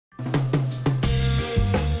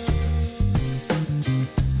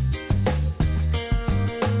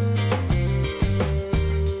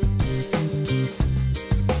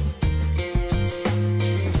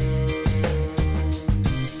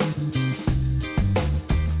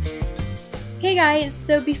Hey guys,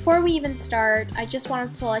 so before we even start, I just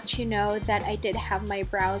wanted to let you know that I did have my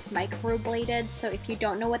brows microbladed, so if you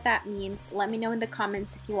don't know what that means, let me know in the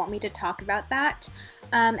comments if you want me to talk about that.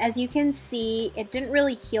 As you can see, it didn't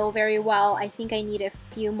really heal very well. I think I need a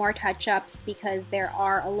few more touch-ups because there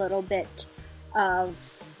are a little bit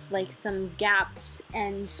of like some gaps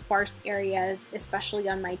and sparse areas, especially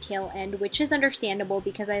on my tail end, which is understandable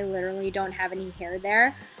because I literally don't have any hair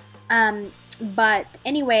there. But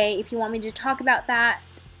anyway, if you want me to talk about that,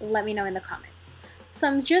 let me know in the comments. So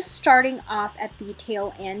I'm just starting off at the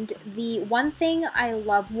tail end. One of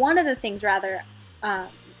the things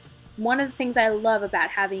I love about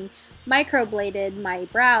having microbladed my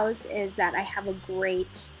brows is that I have a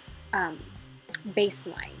great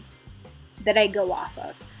baseline that I go off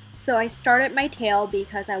of. So I start at my tail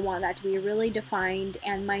because I want that to be really defined,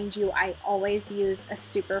 and mind you, I always use a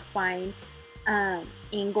super fine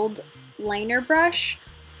angled liner brush,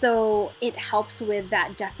 so it helps with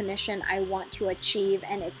that definition I want to achieve,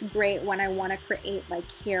 and it's great when I want to create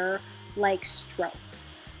like hair-like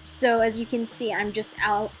strokes. So as you can see, I'm just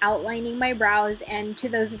outlining my brows, and to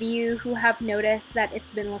those of you who have noticed that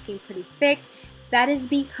it's been looking pretty thick, that is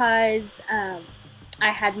because I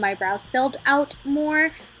had my brows filled out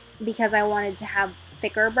more because I wanted to have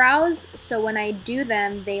thicker brows, so when I do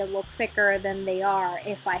them, they look thicker than they are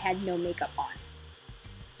if I had no makeup on.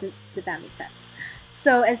 Did that make sense?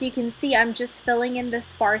 So as you can see, I'm just filling in the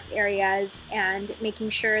sparse areas and making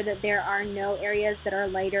sure that there are no areas that are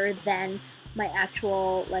lighter than my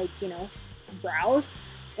actual, like, you know, brows.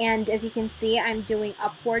 And as you can see, I'm doing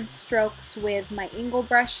upward strokes with my angle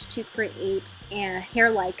brush to create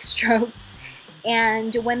hair-like strokes.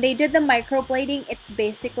 And when they did the microblading, it's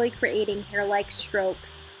basically creating hair-like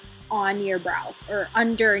strokes on your brows or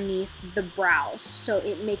underneath the brows, so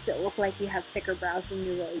it makes it look like you have thicker brows than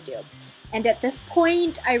you really do. And at this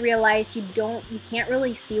point, I realized you can't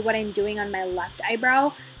really see what I'm doing on my left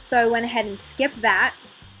eyebrow, so I went ahead and skipped that,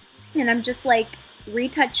 and I'm just like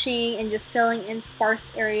retouching and just filling in sparse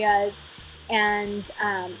areas. And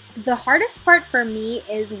the hardest part for me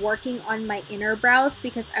is working on my inner brows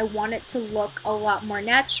because I want it to look a lot more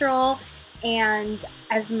natural. And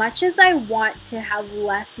as much as I want to have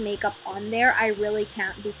less makeup on there, I really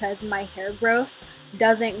can't because my hair growth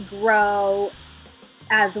doesn't grow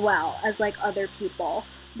as well as like other people.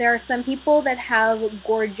 There are some people that have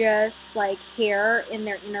gorgeous like hair in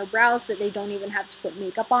their inner brows that they don't even have to put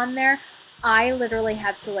makeup on there. I literally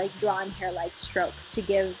have to like draw in hair-like strokes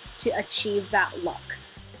to achieve that look.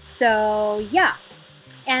 So yeah,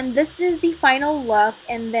 and this is the final look,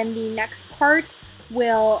 and then the next part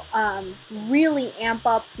will really amp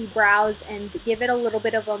up the brows and give it a little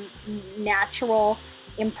bit of a natural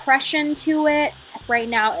impression to it. Right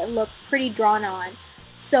now it looks pretty drawn on.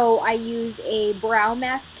 So I use a brow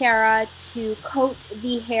mascara to coat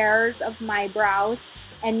the hairs of my brows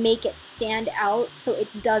and make it stand out so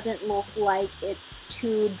it doesn't look like it's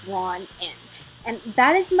too drawn in. And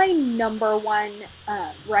that is my number one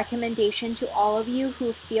recommendation to all of you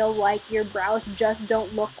who feel like your brows just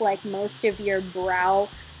don't look like most of your brow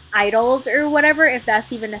idols or whatever, if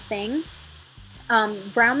that's even a thing.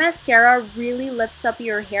 Brow mascara really lifts up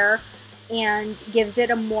your hair and gives it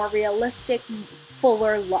a more realistic,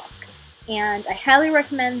 fuller look. And I highly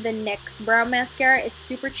recommend the NYX Brow Mascara. It's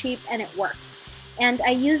super cheap and it works. And I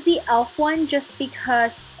use the e.l.f. one just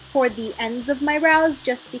because for the ends of my brows,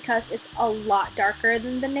 just because it's a lot darker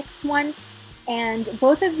than the NYX one. And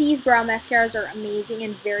both of these brow mascaras are amazing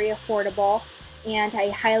and very affordable, and I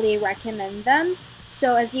highly recommend them.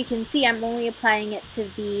 So as you can see, I'm only applying it to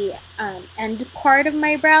the end part of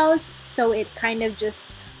my brows, so it kind of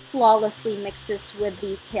just flawlessly mixes with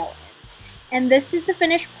the tail end. And this is the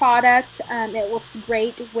finished product. It looks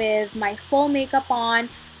great with my full makeup on.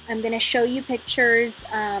 I'm going to show you pictures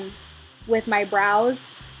with my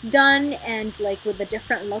brows done and like with the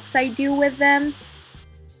different looks I do with them.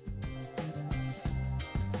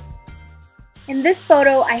 In this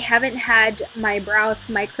photo, I haven't had my brows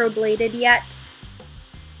microbladed yet.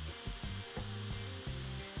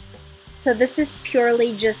 So this is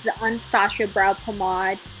purely just the Anastasia brow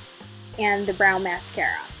pomade and the brow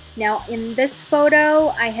mascara. Now in this photo,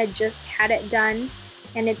 I had just had it done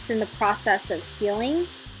and it's in the process of healing.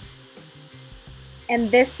 And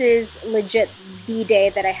this is legit the day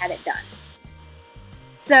that I had it done.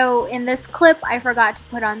 So in this clip, I forgot to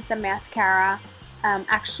put on some mascara.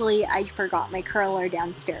 Actually, I forgot my curler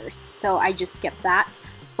downstairs, so I just skipped that.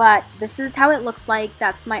 But this is how it looks like.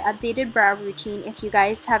 That's my updated brow routine. If you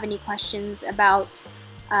guys have any questions about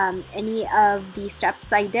any of the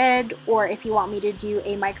steps I did, or if you want me to do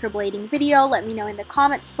a microblading video, let me know in the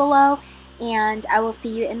comments below. and I will see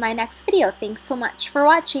you in my next video. Thanks so much for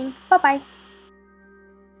watching. Bye-bye.